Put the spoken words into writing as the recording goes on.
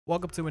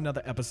Welcome to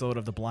another episode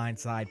of the Blind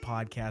Side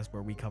podcast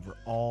where we cover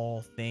all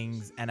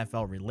things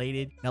NFL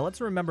related. Now, let's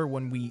remember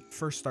when we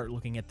first start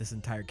looking at this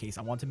entire case,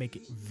 I want to make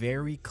it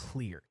very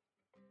clear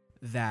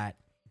that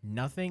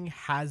nothing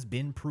has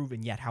been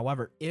proven yet.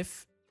 However,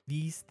 if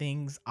these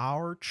things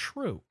are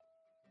true,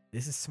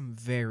 this is some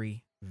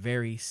very,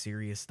 very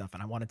serious stuff,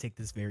 and I want to take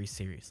this very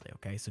seriously,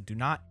 okay? So do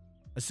not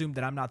assume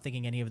that I'm not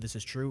thinking any of this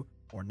is true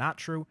or not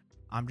true.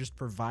 I'm just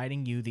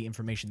providing you the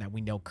information that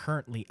we know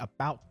currently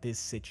about this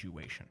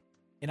situation.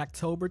 In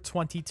October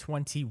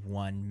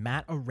 2021,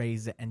 Matt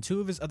Araiza and two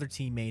of his other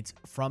teammates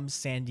from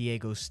San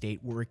Diego State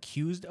were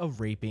accused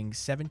of raping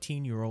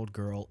 17-year-old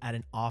girl at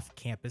an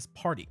off-campus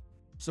party.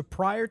 So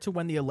prior to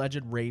when the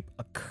alleged rape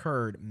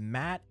occurred,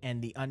 Matt and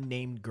the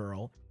unnamed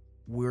girl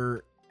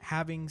were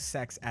having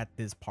sex at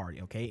this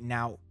party, okay?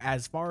 Now,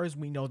 as far as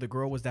we know, the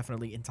girl was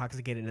definitely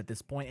intoxicated at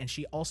this point, and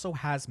she also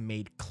has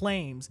made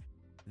claims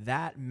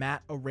that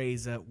Matt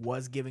Araiza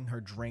was giving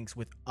her drinks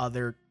with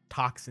other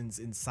toxins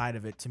inside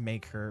of it to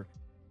make her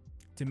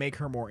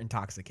more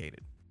intoxicated.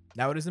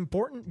 Now, it is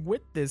important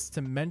with this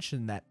to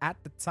mention that at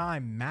the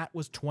time, Matt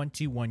was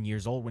 21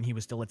 years old when he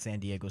was still at San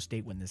Diego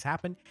State when this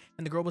happened,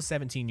 and the girl was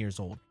 17 years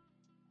old.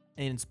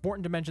 And it's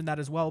important to mention that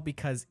as well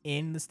because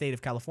in the state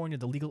of California,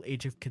 the legal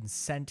age of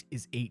consent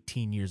is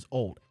 18 years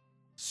old.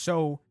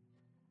 So,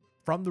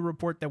 from the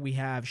report that we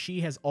have,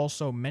 she has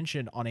also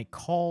mentioned on a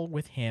call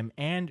with him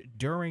and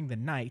during the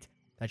night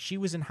that she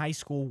was in high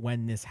school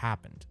when this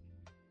happened.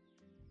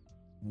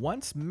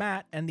 Once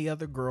Matt and the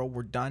other girl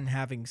were done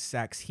having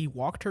sex, he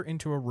walked her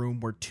into a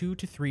room where 2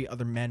 to 3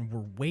 other men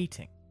were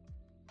waiting.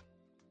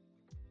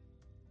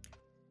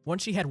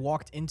 Once she had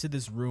walked into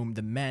this room,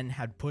 the men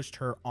had pushed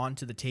her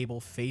onto the table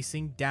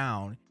facing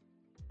down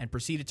and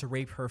proceeded to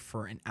rape her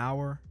for an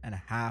hour and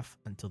a half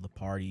until the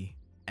party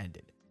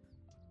ended.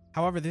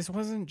 However, this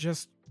wasn't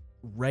just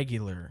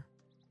regular.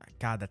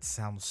 God, that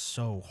sounds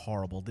so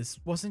horrible. This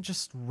wasn't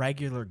just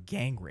regular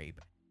gang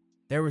rape.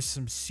 There was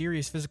some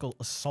serious physical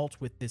assault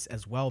with this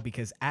as well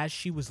because as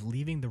she was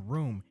leaving the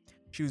room,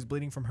 she was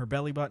bleeding from her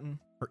belly button,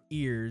 her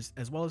ears,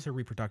 as well as her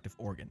reproductive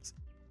organs.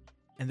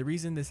 And the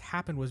reason this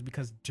happened was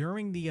because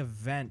during the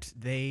event,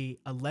 they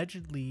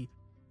allegedly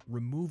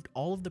removed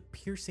all of the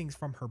piercings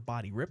from her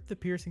body, ripped the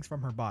piercings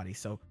from her body.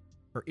 So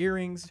her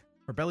earrings,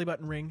 her belly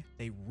button ring,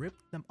 they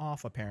ripped them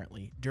off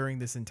apparently during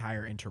this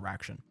entire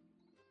interaction.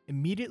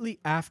 Immediately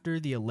after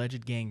the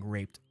alleged gang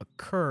rape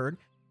occurred,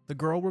 the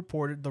girl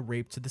reported the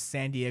rape to the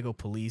San Diego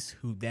police,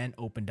 who then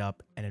opened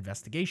up an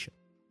investigation.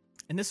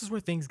 And this is where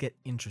things get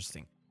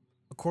interesting.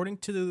 According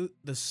to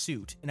the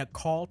suit, in a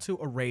call to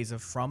Araiza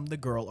from the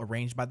girl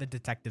arranged by the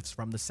detectives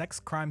from the sex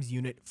crimes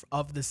unit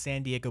of the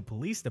San Diego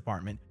Police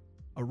Department,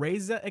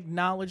 Araiza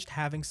acknowledged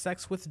having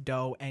sex with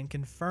Doe and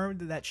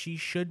confirmed that she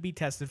should be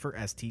tested for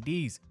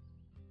STDs.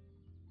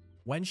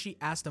 When she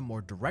asked a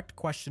more direct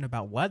question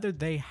about whether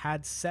they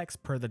had sex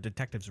per the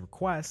detective's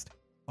request,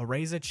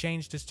 Araiza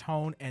changed his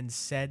tone and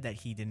said that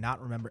he did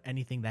not remember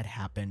anything that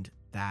happened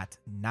that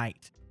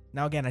night.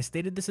 Now again, I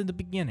stated this in the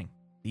beginning.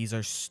 These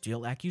are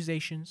still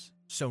accusations,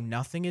 so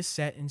nothing is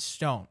set in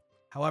stone.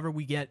 However,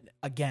 we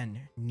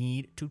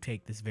need to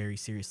take this very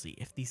seriously.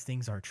 If these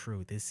things are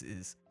true, this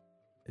is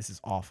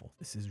awful.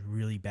 This is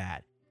really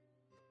bad.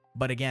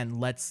 But again,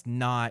 let's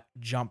not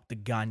jump the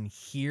gun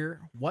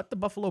here. What the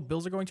Buffalo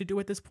Bills are going to do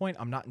at this point,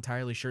 I'm not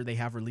entirely sure. They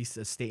have released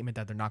a statement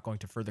that they're not going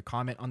to further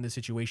comment on this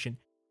situation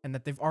and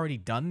that they've already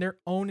done their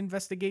own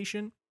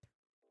investigation,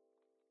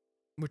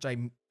 which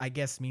I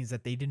guess means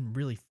that they didn't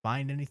really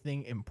find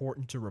anything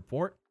important to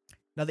report.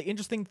 Now, the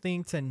interesting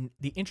thing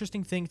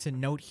to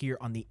note here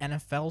on the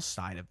NFL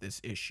side of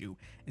this issue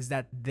is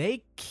that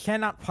they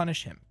cannot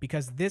punish him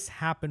because this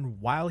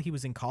happened while he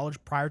was in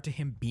college prior to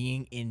him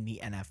being in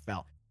the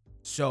NFL.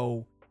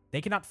 So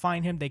they cannot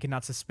fine him, they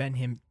cannot suspend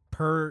him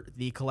per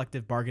the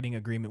collective bargaining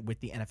agreement with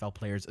the NFL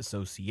Players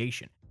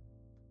Association.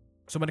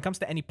 So when it comes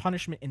to any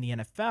punishment in the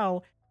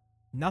NFL,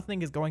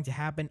 nothing is going to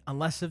happen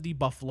unless if the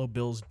Buffalo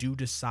Bills do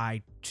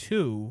decide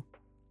to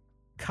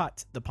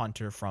cut the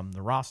punter from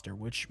the roster,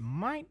 which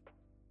might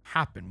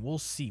happen. We'll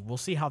see. We'll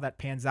see how that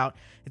pans out.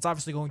 It's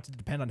obviously going to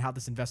depend on how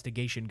this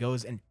investigation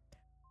goes. And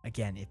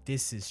again, if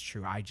this is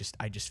true, I just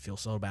feel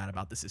so bad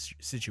about this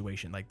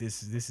situation. Like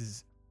this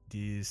is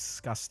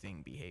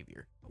disgusting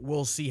behavior.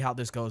 We'll see how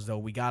this goes though.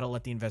 We got to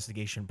let the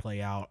investigation play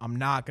out. I'm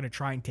not going to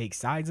try and take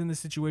sides in this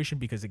situation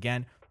because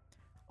again,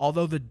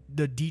 although the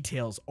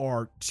details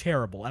are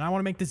terrible, and I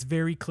want to make this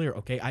very clear,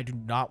 okay? I do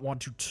not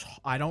want to,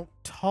 I don't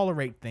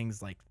tolerate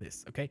things like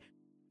this, okay?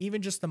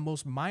 Even just the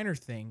most minor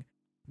thing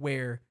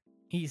where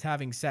he's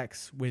having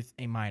sex with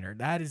a minor.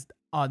 That is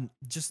on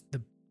just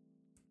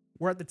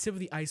we're at the tip of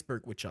the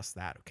iceberg with just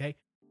that, okay?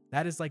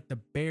 That is like the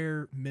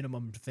bare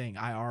minimum thing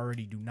I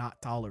already do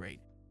not tolerate.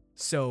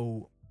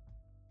 So,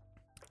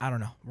 I don't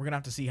know. We're going to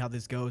have to see how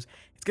this goes.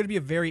 It's going to be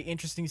a very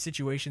interesting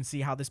situation,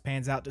 see how this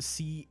pans out, to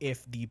see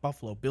if the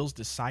Buffalo Bills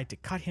decide to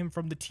cut him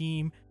from the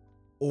team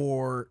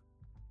or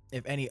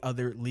if any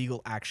other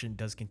legal action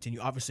does continue.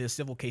 Obviously, a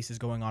civil case is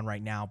going on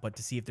right now, but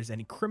to see if there's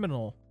any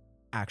criminal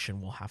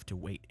action, we'll have to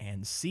wait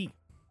and see.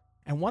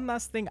 And one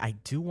last thing I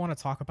do want to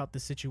talk about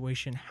this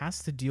situation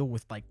has to deal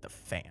with like the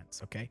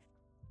fans, okay?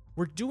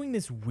 We're doing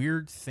this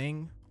weird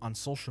thing on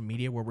social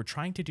media where we're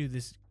trying to do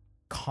this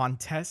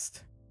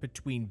contest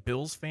between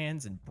Bills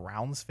fans and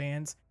Browns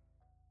fans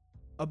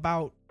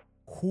about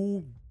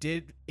who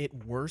did it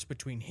worse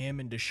between him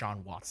and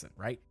Deshaun Watson,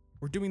 right?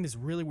 We're doing this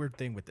really weird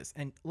thing with this.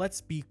 And let's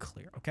be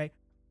clear, okay?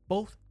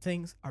 Both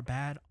things are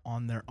bad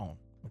on their own,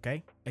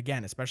 okay?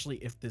 Again, especially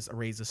if this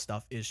Araiza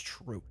stuff is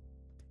true.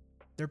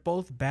 They're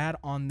both bad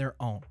on their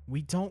own.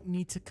 We don't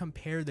need to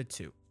compare the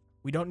two.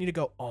 We don't need to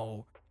go,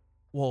 oh,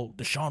 well,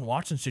 Deshaun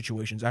Watson's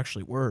situation's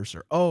actually worse,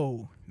 or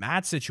oh,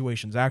 Matt's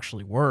situation's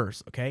actually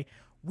worse, okay?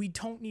 We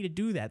don't need to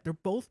do that. They're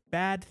both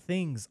bad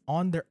things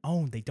on their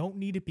own. They don't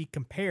need to be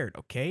compared,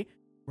 okay?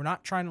 We're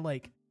not trying to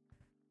like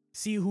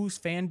see whose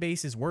fan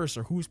base is worse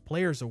or whose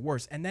players are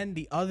worse. And then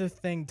the other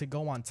thing to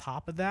go on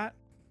top of that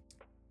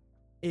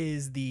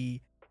is the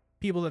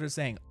people that are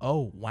saying,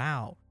 oh,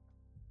 wow,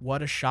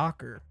 what a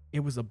shocker.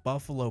 It was a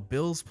Buffalo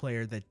Bills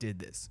player that did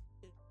this.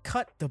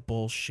 Cut the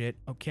bullshit,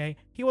 okay?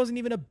 He wasn't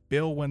even a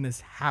Bill when this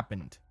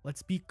happened.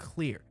 Let's be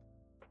clear.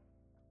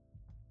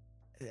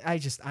 I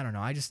don't know.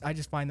 I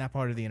just find that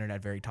part of the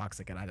internet very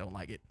toxic and I don't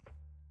like it.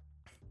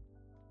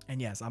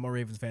 And yes, I'm a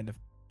Ravens fan.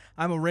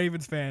 I'm a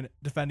Ravens fan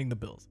defending the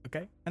Bills,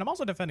 okay? And I'm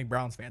also defending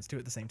Browns fans too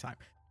at the same time.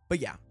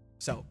 But yeah,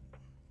 so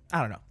I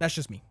don't know. That's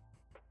just me.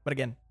 But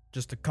again,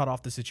 just to cut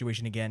off the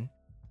situation again,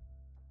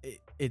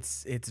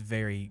 it's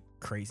very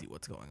crazy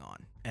what's going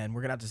on. And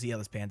we're going to have to see how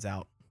this pans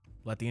out.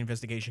 Let the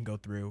investigation go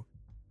through.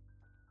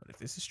 But if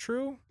this is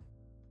true,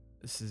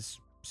 this is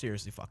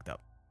seriously fucked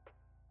up. All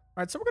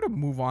right, so we're going to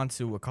move on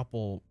to a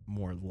couple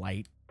more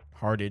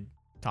light-hearted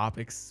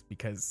topics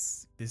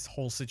because this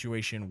whole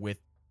situation with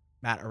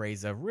Matt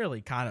Araiza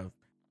really kind of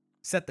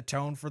set the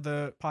tone for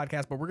the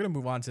podcast. But we're going to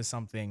move on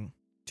to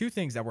two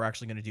things that we're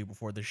actually going to do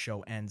before the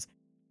show ends.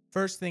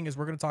 First thing is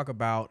we're going to talk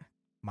about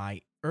my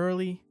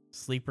early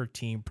sleeper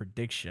team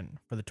prediction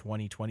for the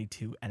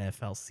 2022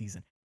 NFL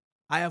season.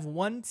 I have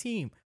one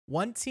team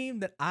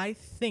that I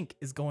think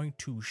is going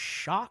to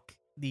shock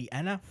the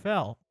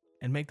NFL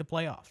and make the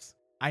playoffs.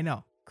 I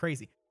know,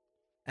 crazy.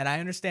 And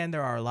I understand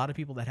there are a lot of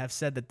people that have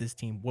said that this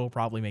team will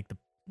probably make the...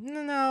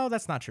 No,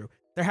 that's not true.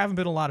 There haven't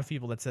been a lot of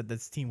people that said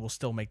this team will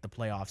still make the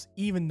playoffs,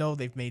 even though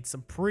they've made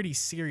some pretty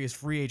serious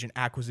free agent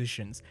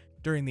acquisitions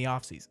during the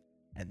offseason.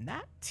 And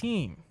that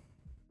team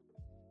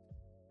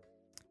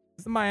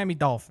is the Miami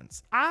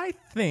Dolphins. I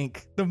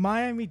think the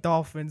Miami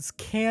Dolphins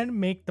can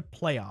make the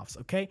playoffs,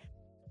 okay?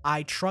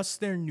 I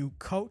trust their new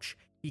coach.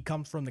 He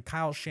comes from the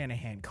Kyle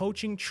Shanahan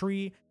coaching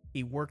tree.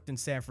 He worked in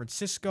San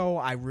Francisco.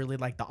 I really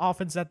like the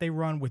offense that they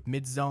run with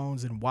mid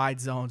zones and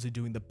wide zones and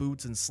doing the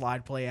boots and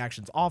slide play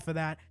actions off of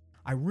that.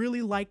 I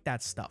really like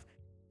that stuff.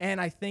 And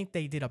I think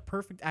they did a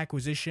perfect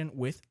acquisition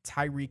with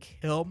Tyreek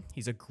Hill.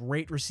 He's a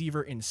great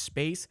receiver in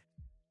space.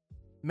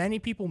 Many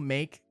people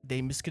make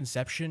the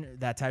misconception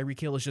that Tyreek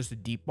Hill is just a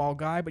deep ball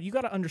guy, but you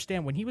got to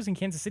understand when he was in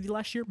Kansas City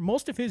last year,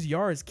 most of his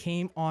yards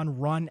came on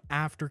run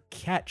after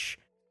catch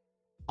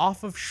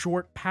off of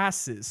short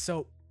passes.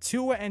 So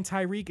Tua and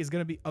Tyreek is going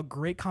to be a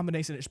great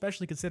combination,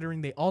 especially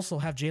considering they also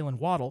have Jalen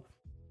Waddle,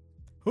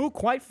 who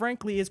quite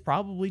frankly is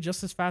probably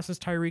just as fast as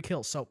Tyreek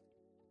Hill. So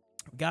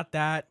we got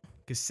that.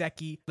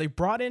 Gesicki. They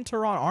brought in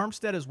Teron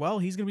Armstead as well.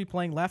 He's going to be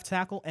playing left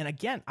tackle. And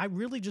again, I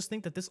really just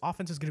think that this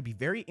offense is going to be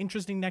very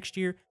interesting next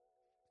year.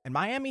 And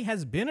Miami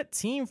has been a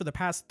team for the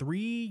past 3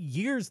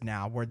 years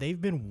now where they've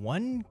been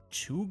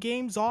 1-2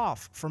 games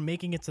off from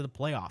making it to the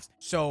playoffs.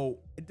 So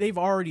they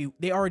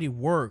already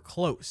were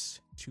close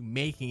to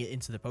making it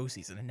into the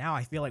postseason. And now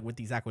I feel like with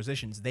these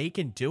acquisitions, they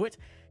can do it.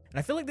 And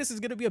I feel like this is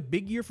going to be a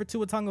big year for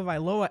Tua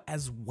Tagovailoa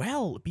as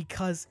well,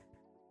 because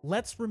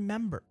let's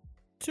remember,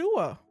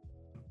 Tua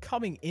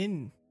coming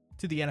in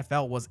to the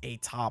NFL was a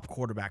top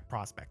quarterback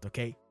prospect,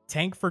 okay?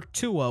 Tank for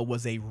Tua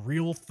was a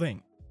real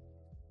thing.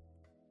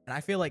 And I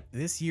feel like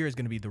this year is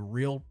going to be the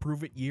real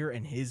prove-it year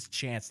and his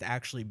chance to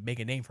actually make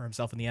a name for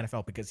himself in the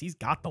NFL, because he's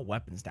got the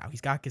weapons now.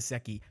 He's got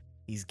Gesicki.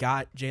 He's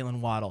got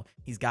Jalen Waddle.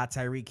 He's got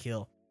Tyreek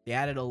Hill. They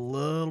added a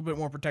little bit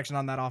more protection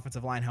on that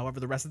offensive line. However,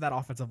 the rest of that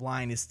offensive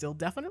line is still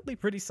definitely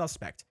pretty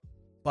suspect.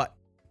 But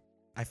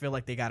I feel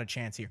like they got a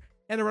chance here.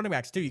 And the running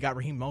backs, too. You got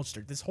Raheem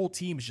Mostert. This whole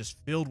team is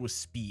just filled with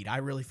speed. I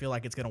really feel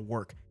like it's going to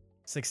work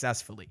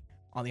successfully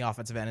on the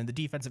offensive end. And the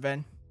defensive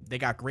end, they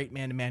got great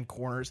man-to-man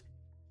corners.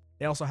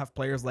 They also have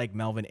players like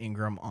Melvin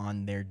Ingram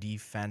on their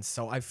defense.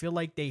 So I feel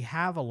like they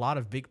have a lot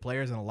of big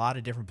players in a lot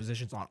of different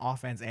positions on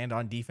offense and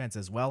on defense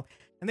as well.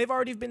 And they've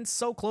already been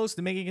so close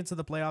to making it to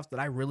the playoffs that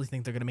I really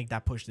think they're going to make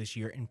that push this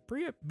year and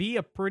be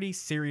a pretty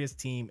serious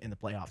team in the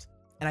playoffs.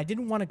 And I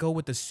didn't want to go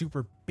with the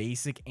super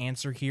basic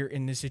answer here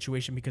in this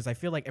situation, because I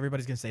feel like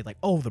everybody's going to say like,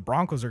 oh, the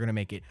Broncos are going to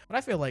make it. But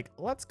I feel like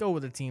let's go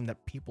with a team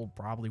that people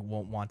probably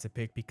won't want to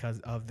pick because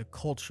of the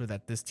culture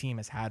that this team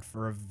has had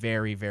for a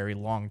very, very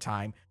long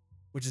time,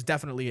 which is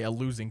definitely a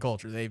losing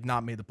culture. They've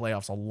not made the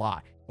playoffs a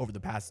lot over the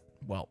past,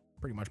 well,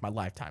 pretty much my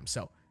lifetime.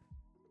 So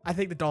I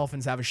think the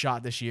Dolphins have a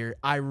shot this year.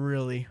 I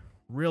really,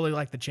 really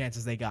like the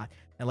chances they got.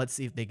 And let's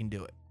see if they can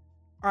do it.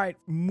 All right,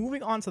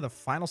 moving on to the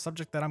final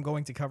subject that I'm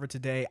going to cover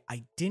today.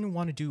 I didn't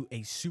want to do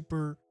a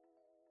super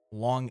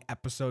long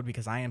episode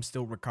because I am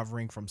still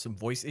recovering from some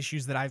voice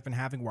issues that I've been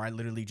having where I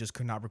literally just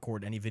could not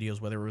record any videos,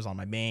 whether it was on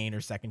my main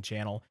or second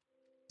channel.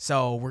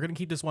 So we're going to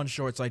keep this one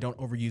short so I don't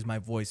overuse my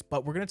voice,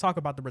 but we're going to talk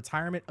about the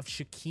retirement of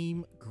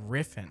Shaquem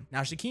Griffin.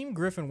 Now, Shaquem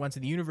Griffin went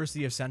to the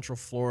University of Central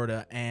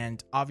Florida,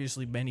 and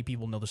obviously many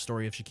people know the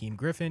story of Shaquem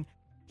Griffin.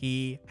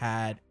 He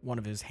had one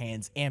of his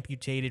hands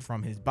amputated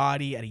from his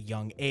body at a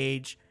young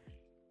age,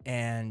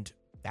 and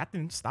that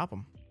didn't stop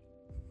him.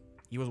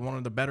 He was one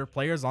of the better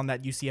players on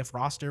that UCF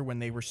roster when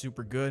they were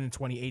super good in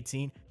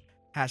 2018.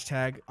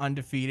 Hashtag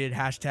undefeated.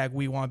 Hashtag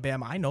we want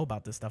Bama. I know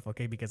about this stuff,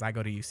 okay, because I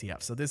go to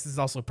UCF. So this is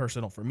also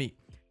personal for me.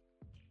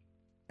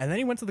 And then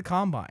he went to the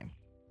combine.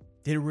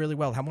 Did really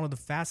well. Had one of the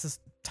fastest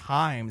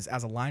times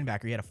as a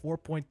linebacker. He had a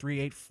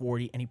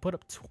 4.3840, and he put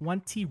up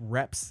 20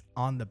 reps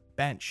on the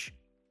bench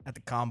at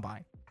the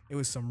combine. It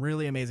was some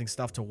really amazing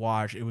stuff to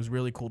watch. It was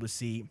really cool to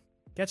see.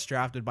 Gets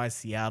drafted by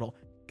Seattle.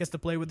 Gets to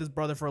play with his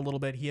brother for a little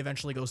bit. He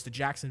eventually goes to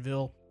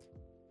Jacksonville.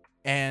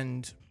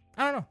 And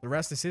I don't know. The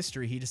rest is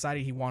history. He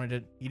decided he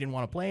didn't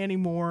want to play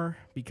anymore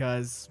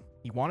because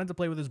he wanted to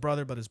play with his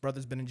brother, but his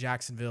brother's been in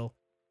Jacksonville.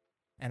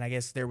 And I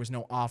guess there was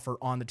no offer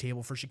on the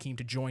table for Shaquem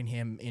to join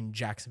him in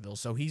Jacksonville.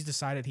 So he's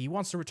decided he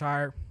wants to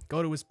retire,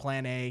 go to his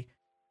plan A,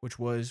 which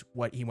was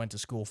what he went to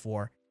school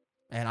for.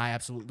 And I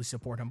absolutely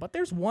support him. But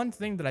there's one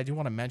thing that I do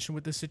want to mention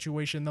with this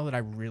situation, though, that I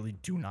really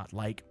do not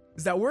like,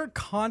 is that we're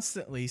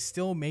constantly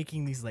still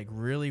making these like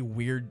really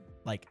weird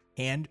like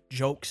hand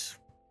jokes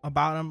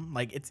about him.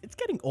 Like it's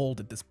getting old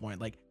at this point.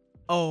 Like,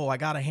 oh, I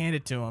gotta hand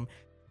it to him,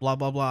 blah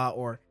blah blah,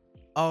 or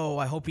oh,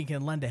 I hope he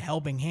can lend a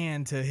helping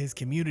hand to his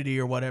community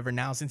or whatever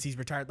now since he's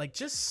retired. Like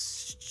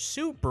just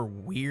super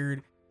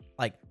weird,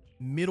 like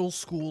middle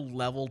school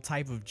level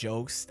type of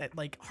jokes that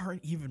like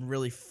aren't even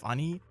really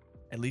funny.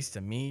 At least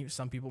to me.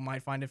 Some people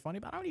might find it funny,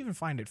 but I don't even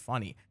find it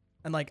funny.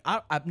 And like,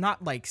 I'm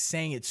not like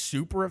saying it's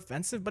super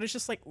offensive, but it's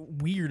just like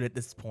weird at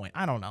this point.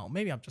 I don't know.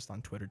 Maybe I'm just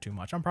on Twitter too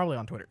much. I'm probably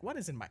on Twitter. What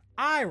is in my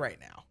eye right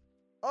now?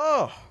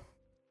 Oh.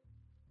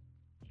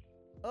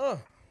 All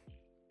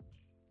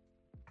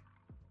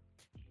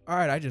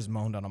right. I just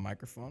moaned on a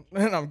microphone.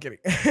 No, I'm kidding.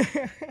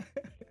 Under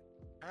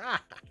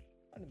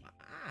my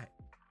eye.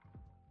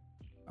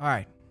 All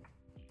right.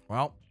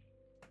 Well,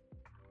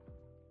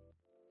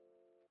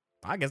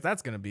 I guess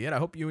that's going to be it. I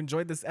hope you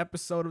enjoyed this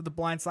episode of the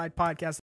Blindside Podcast.